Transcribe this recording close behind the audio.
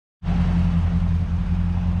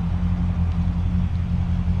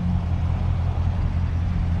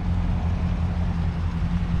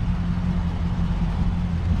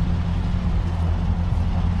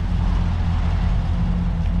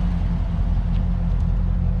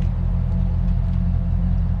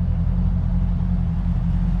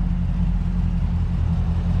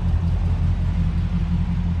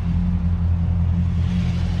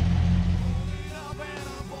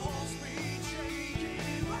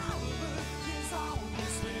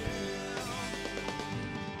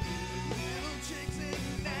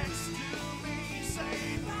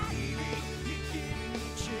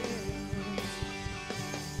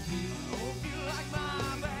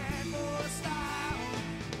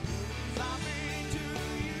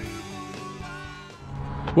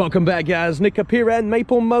Welcome back, guys. Nick up here at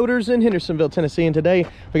Maple Motors in Hendersonville, Tennessee, and today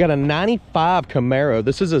we got a 95 Camaro.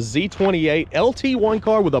 This is a Z-28 LT1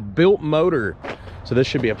 car with a built motor, so this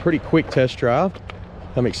should be a pretty quick test drive.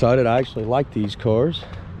 I'm excited. I actually like these cars.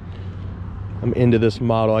 I'm into this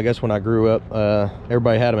model. I guess when I grew up,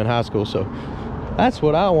 everybody had them in high school, so that's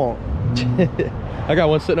what I want. I got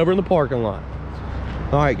one sitting over in the parking lot.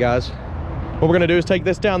 All right, guys. What we're gonna do is take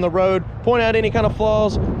this down the road, point out any kind of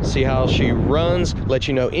flaws, see how she runs, let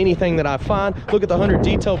you know anything that I find. Look at the 100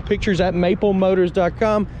 detailed pictures at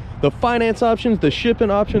maplemotors.com. The finance options, the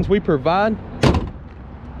shipping options we provide.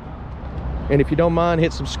 And if you don't mind,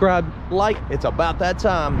 hit subscribe, like. It's about that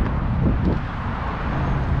time.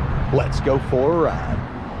 Let's go for a ride.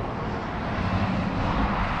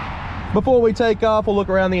 Before we take off, we'll look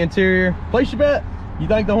around the interior. Place your bet. You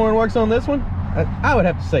think the horn works on this one? I would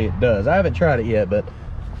have to say it does. I haven't tried it yet, but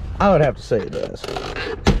I would have to say it does.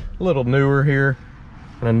 A little newer here,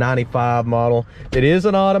 a 95 model. It is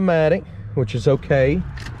an automatic, which is okay.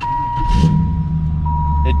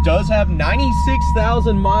 It does have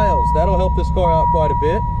 96,000 miles. That'll help this car out quite a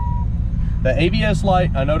bit. The ABS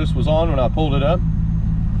light I noticed was on when I pulled it up,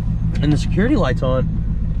 and the security light's on.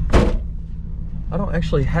 I don't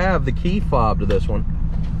actually have the key fob to this one.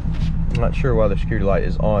 I'm not sure why the security light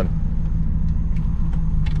is on.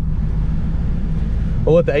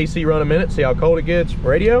 We'll let the AC run a minute, see how cold it gets.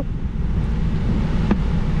 Radio.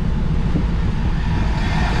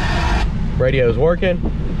 Radio's working.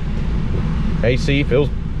 AC feels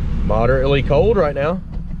moderately cold right now.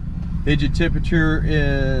 Engine temperature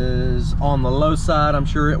is on the low side. I'm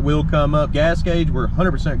sure it will come up. Gas gauge, we're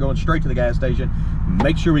 100% going straight to the gas station.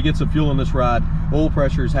 Make sure we get some fuel in this ride. Oil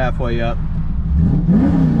pressure is halfway up.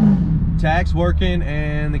 Tach's working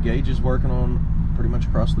and the gauge is working on pretty much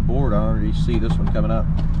across the board. I already see this one coming up.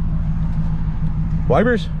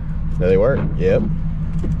 Wipers, there they work. Yep.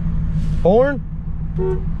 Horn,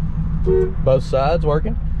 both sides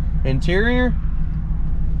working. Interior,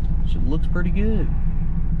 it looks pretty good.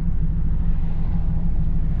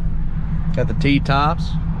 Got the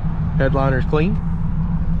T-tops. Headliner's clean.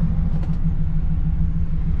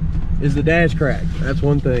 Is the dash cracked? That's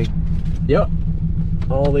one thing. Yep.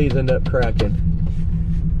 All these end up cracking.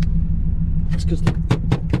 It's because the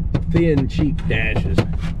thin, cheap dashes.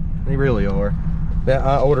 They really are.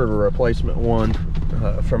 I ordered a replacement one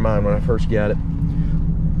for mine when I first got it.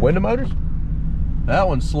 Window motors? That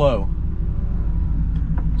one's slow.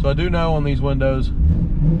 So I do know on these windows,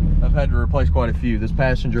 I've had to replace quite a few. This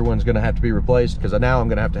passenger one's gonna have to be replaced because now I'm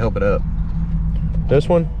gonna have to help it up. This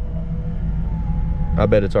one, I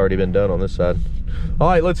bet it's already been done on this side. All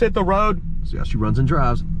right, let's hit the road. See how she runs and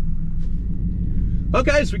drives.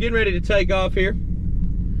 Okay, so we're getting ready to take off here.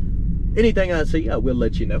 Anything I see, I will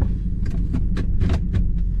let you know.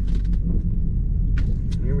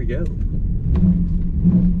 Here we go.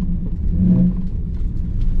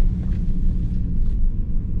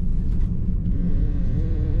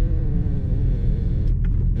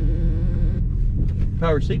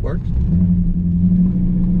 Power seat works.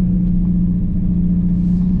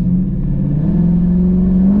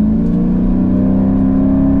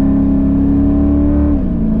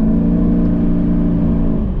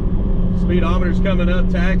 Speedometer's coming up,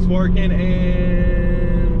 tach's working,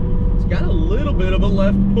 and it's got a little bit of a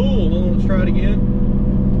left pull. Let's try it again.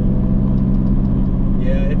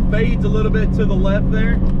 Yeah, it fades a little bit to the left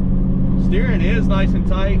there. Steering is nice and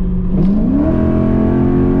tight.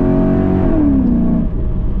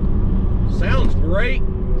 Sounds great.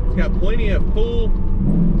 It's got plenty of pull.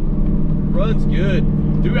 Runs good.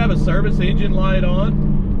 Do have a service engine light on.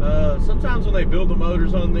 Sometimes when they build the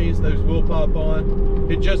motors on these, those will pop on.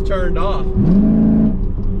 It just turned off.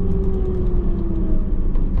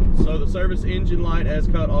 So the service engine light has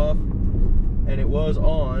cut off and it was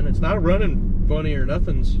on. It's not running funny or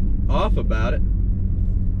nothing's off about it.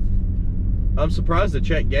 I'm surprised the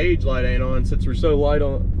check gauge light ain't on since we're so light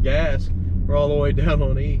on gas. We're all the way down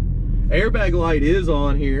on E. Airbag light is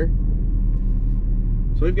on here.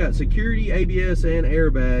 So we've got security, ABS, and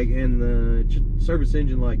airbag, and the service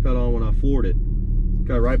engine light cut on when I floored it.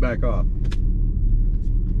 Cut right back off.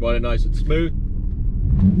 Quite nice and smooth.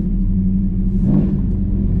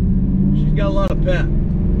 She's got a lot of pep.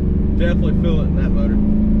 Definitely feel it in that motor.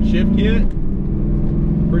 Shift kit,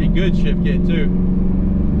 pretty good shift kit too.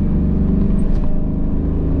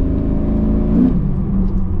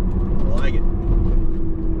 I like it.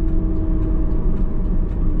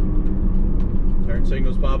 Turn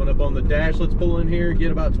signals popping up on the dash. Let's pull in here,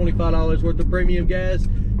 get about $25 worth of premium gas,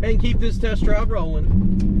 and keep this test drive rolling.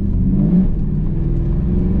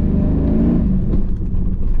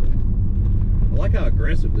 I like how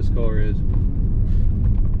aggressive this car is.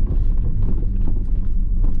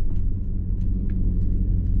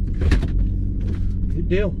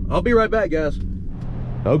 deal. I'll be right back, guys.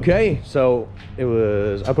 Okay, so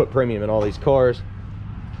I put premium in all these cars.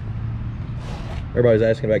 Everybody's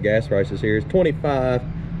asking about gas prices here. It's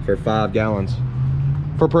 $25 for 5 gallons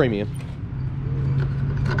for premium.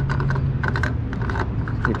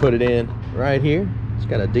 You put it in right here. It's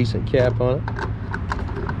got a decent cap on it.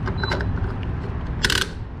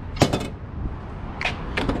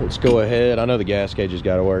 Let's go ahead. I know the gas gauge has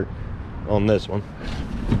got to work on this one.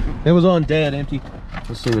 It was on dead empty.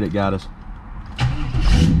 Let's see what it got us.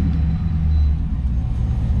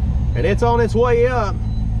 And it's on its way up.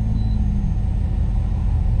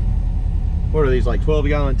 What are these, like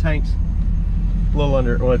 12-gallon tanks? A little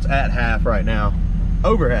under, well, it's at half right now.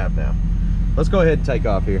 Over half now. Let's go ahead and take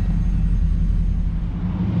off here.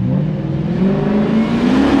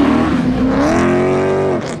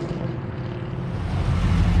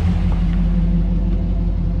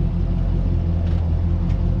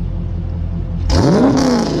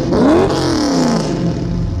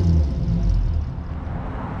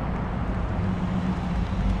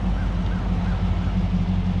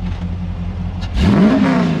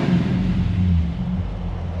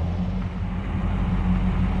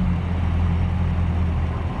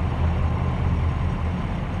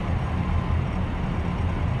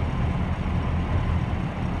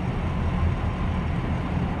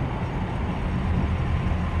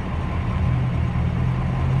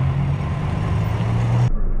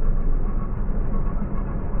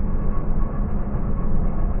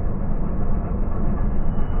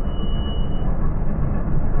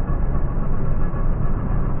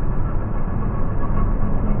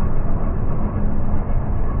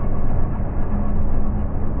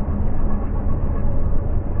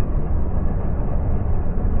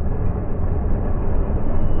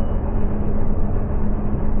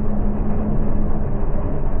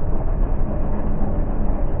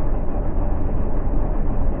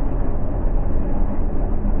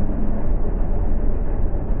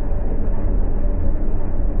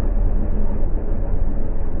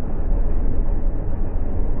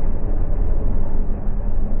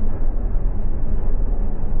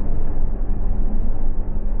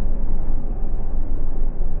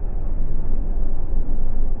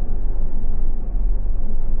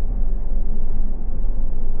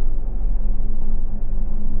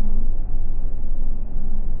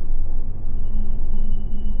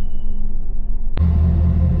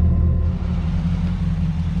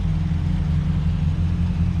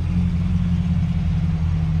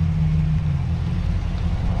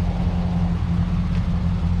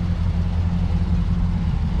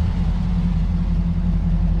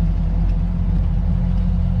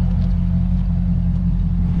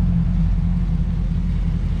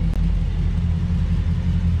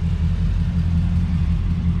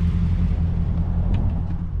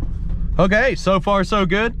 Okay, so far so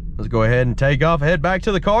good. Let's go ahead and take off, head back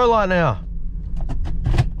to the car lot now.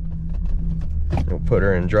 We'll put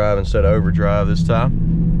her in drive instead of overdrive this time.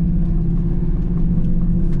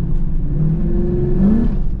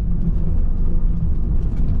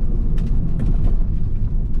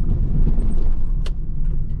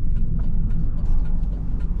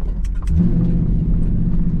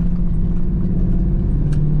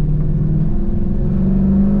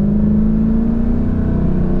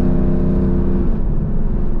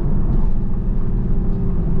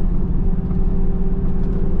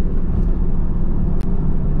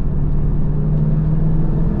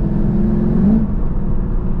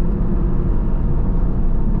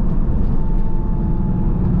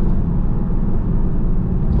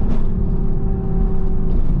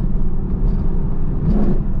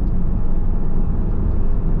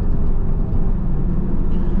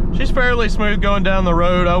 She's fairly smooth going down the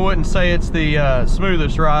road. I wouldn't say it's the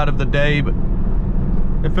smoothest ride of the day, but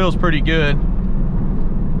it feels pretty good.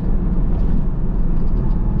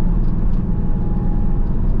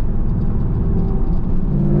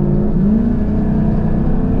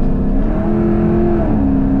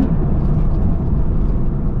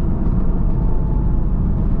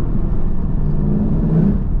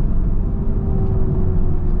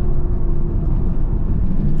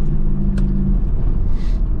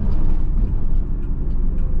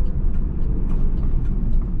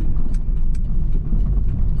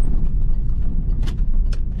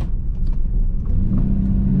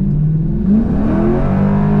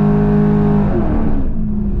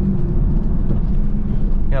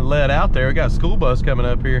 Let out there. We got a school bus coming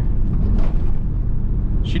up here.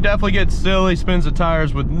 She definitely gets silly, spins the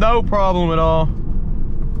tires with no problem at all.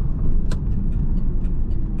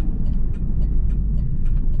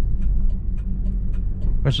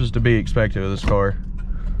 Which is to be expected of this car,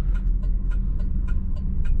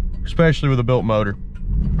 especially with a built motor.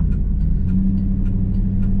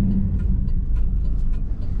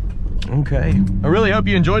 Okay, I really hope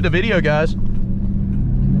you enjoyed the video, guys.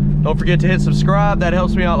 Don't forget to hit subscribe. That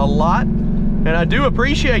helps me out a lot, and I do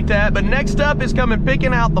appreciate that. But next up is coming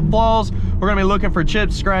picking out the flaws. We're gonna be looking for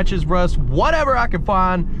chips, scratches, rust, whatever I can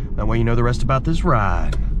find. That way you know the rest about this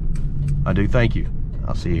ride. I do thank you.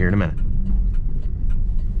 I'll see you here in a minute.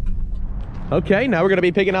 Okay, now we're gonna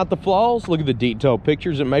be picking out the flaws. Look at the detailed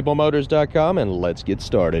pictures at maplemotors.com, and let's get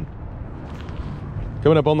started.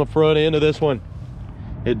 Coming up on the front end of this one,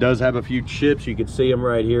 it does have a few chips. You can see them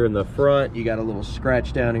right here in the front. You got a little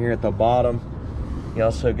scratch down here at the bottom. You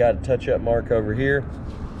also got a touch-up mark over here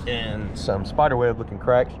and some spiderweb looking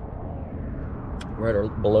cracks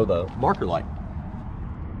right below the marker light.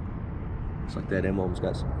 Looks like that emblem's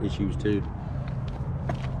got some issues too.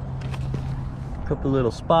 A couple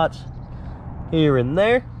little spots here and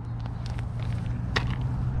there.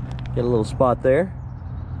 Got a little spot there.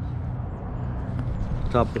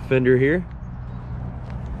 Top of the fender here.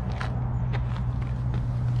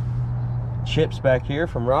 Chips back here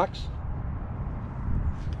from rocks.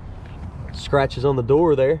 Scratches on the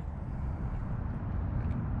door there.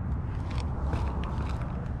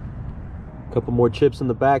 A couple more chips in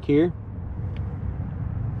the back here.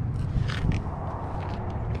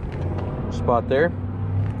 Spot there.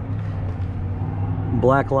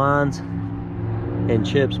 Black lines and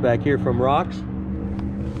chips back here from rocks.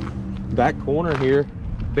 Back corner here,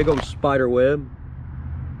 big old spider web.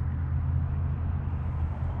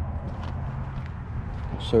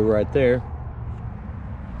 So right there.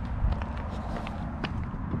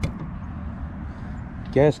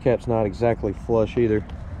 Gas cap's not exactly flush either.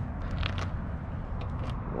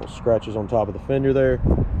 Little scratches on top of the fender there.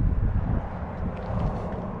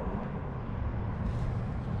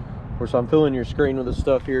 Of course, I'm filling your screen with this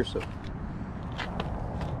stuff here, so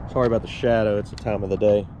sorry about the shadow. It's the time of the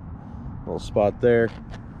day. Little spot there.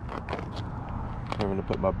 I'm going to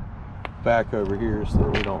put my back over here so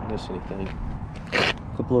that we don't miss anything.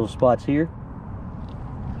 Couple little spots here.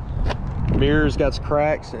 Mirrors got some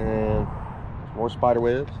cracks and more spider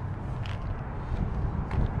webs.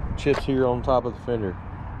 Chips here on top of the fender.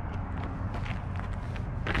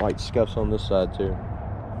 Light scuffs on this side too.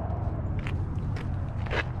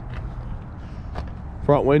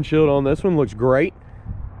 Front windshield on this one looks great.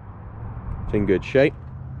 It's in good shape.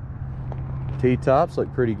 T-tops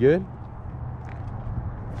look pretty good.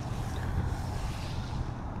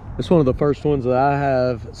 It's one of the first ones that I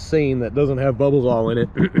have seen that doesn't have bubbles all in it.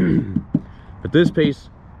 But this piece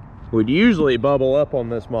would usually bubble up on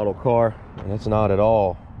this model car, and it's not at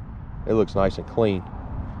all. It looks nice and clean.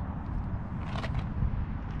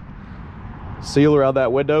 Seal around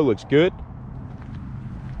that window looks good.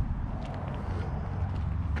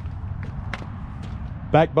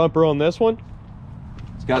 Back bumper on this one,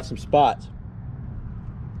 it's got some spots.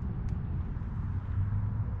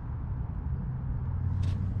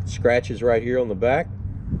 Scratches right here on the back.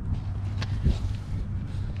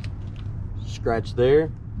 Scratch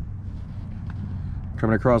there.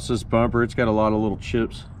 Coming across this bumper, it's got a lot of little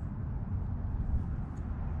chips.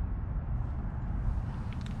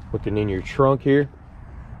 Looking in your trunk here.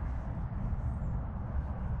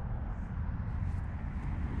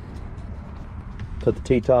 Put the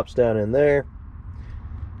T-tops down in there.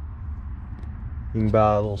 You can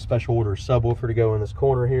buy a little special order subwoofer to go in this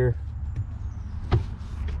corner here.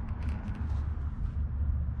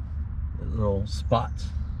 Little spots,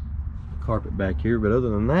 carpet back here, but other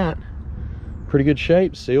than that, pretty good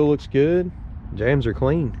shape. Seal looks good. Jams are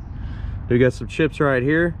clean. We got some chips right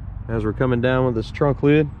here as we're coming down with this trunk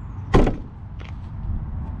lid.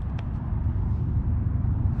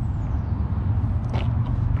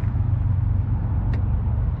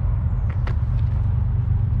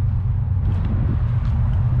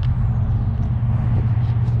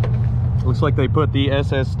 Looks like they put the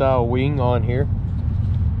SS style wing on here.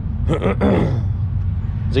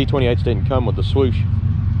 Z-28s didn't come with the swoosh.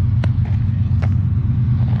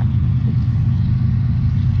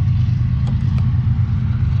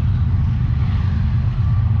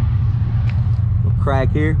 Little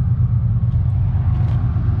crack here.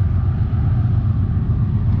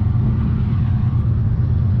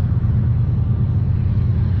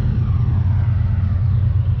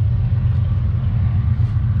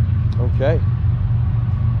 Okay.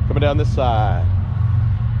 Coming down this side.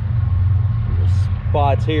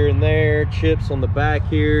 Spots here and there, chips on the back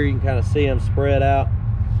here. You can kind of see them spread out.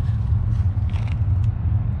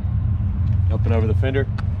 Open over the fender.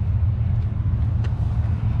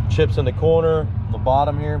 Chips in the corner, on the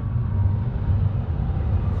bottom here.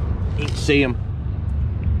 You can see them.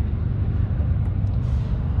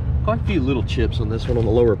 Quite a few little chips on this one on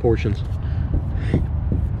the lower portions.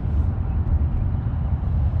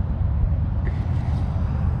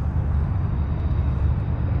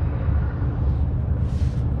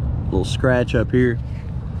 Little scratch up here.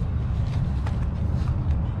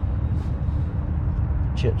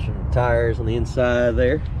 Chips from the tires on the inside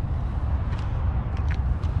there.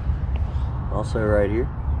 Also right here.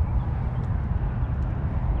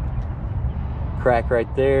 Crack right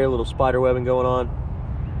there, little spider webbing going on.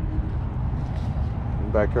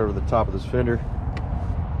 And back over the top of this fender.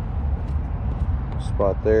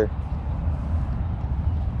 Spot there.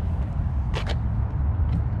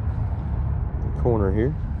 Corner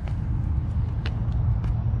here.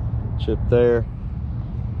 Chip there.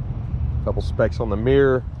 Couple specks on the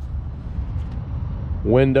mirror.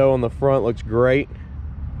 Window on the front looks great.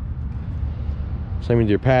 Same with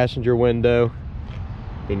your passenger window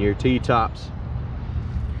and your T-tops.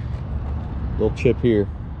 Little chip here.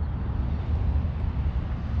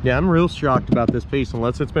 Yeah, I'm real shocked about this piece.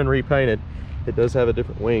 Unless it's been repainted, it does have a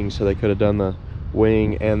different wing, so they could have done the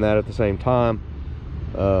wing and that at the same time.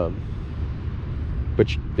 But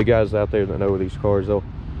the guys out there that know these cars, they'll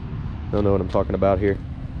know what I'm talking about here.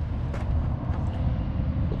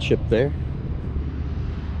 The chip there.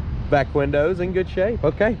 Back windows in good shape.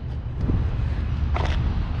 Okay.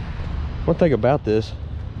 One thing about this,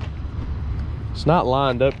 it's not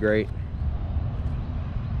lined up great.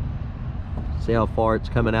 See how far it's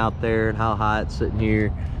coming out there and how high it's sitting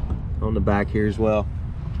here on the back here as well.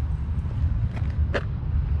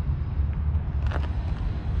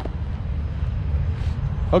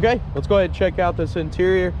 Okay, let's go ahead and check out this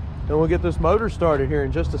interior and we'll get this motor started here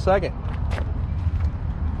in just a second.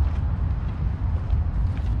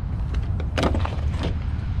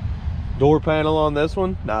 Door panel on this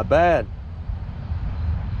one, not bad.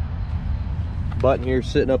 Button here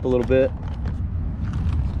sitting up a little bit.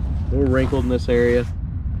 A little wrinkled in this area.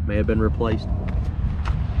 May have been replaced.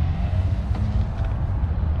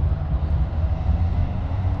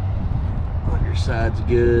 On your side's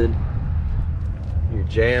good. Your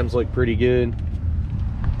jams look pretty good.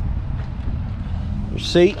 Your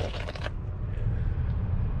seat,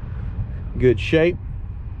 good shape.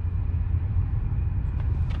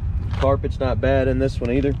 Carpet's not bad in this one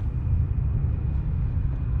either.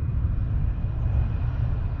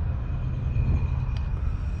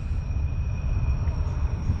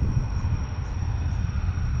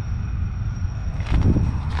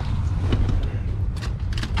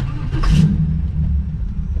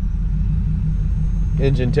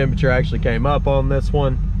 Engine temperature actually came up on this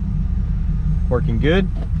one. Working good.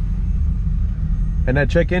 And that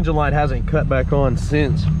check engine light hasn't cut back on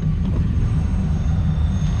since.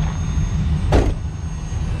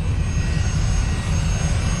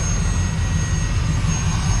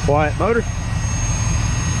 Quiet motor.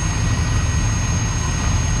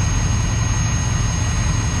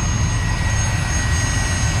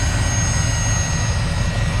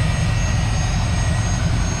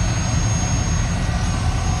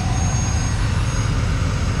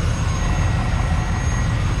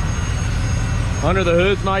 Under the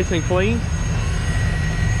hood's nice and clean.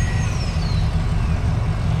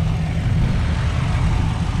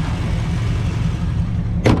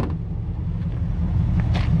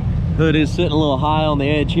 Hood is sitting a little high on the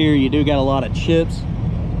edge here. You do got a lot of chips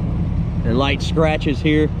and light scratches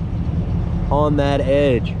here on that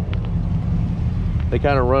edge. They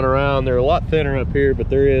kind of run around. They're a lot thinner up here, but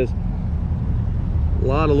there is a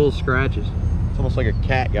lot of little scratches. It's almost like a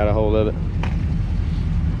cat got a hold of it.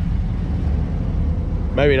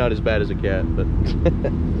 Maybe not as bad as a cat, but a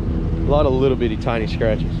lot of little bitty tiny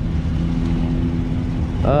scratches.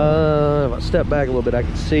 If I step back a little bit, I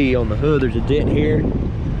can see on the hood there's a dent here.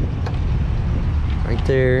 Right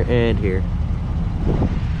there and here.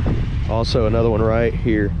 Also another one right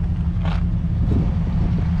here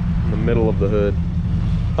in the middle of the hood.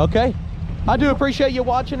 Okay, I do appreciate you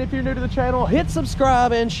watching. If you're new to the channel, hit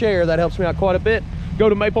subscribe and share. That helps me out quite a bit. Go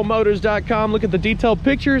to maplemotors.com, look at the detailed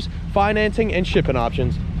pictures, financing, and shipping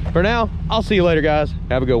options. For now, I'll see you later, guys.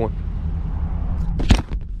 Have a good one.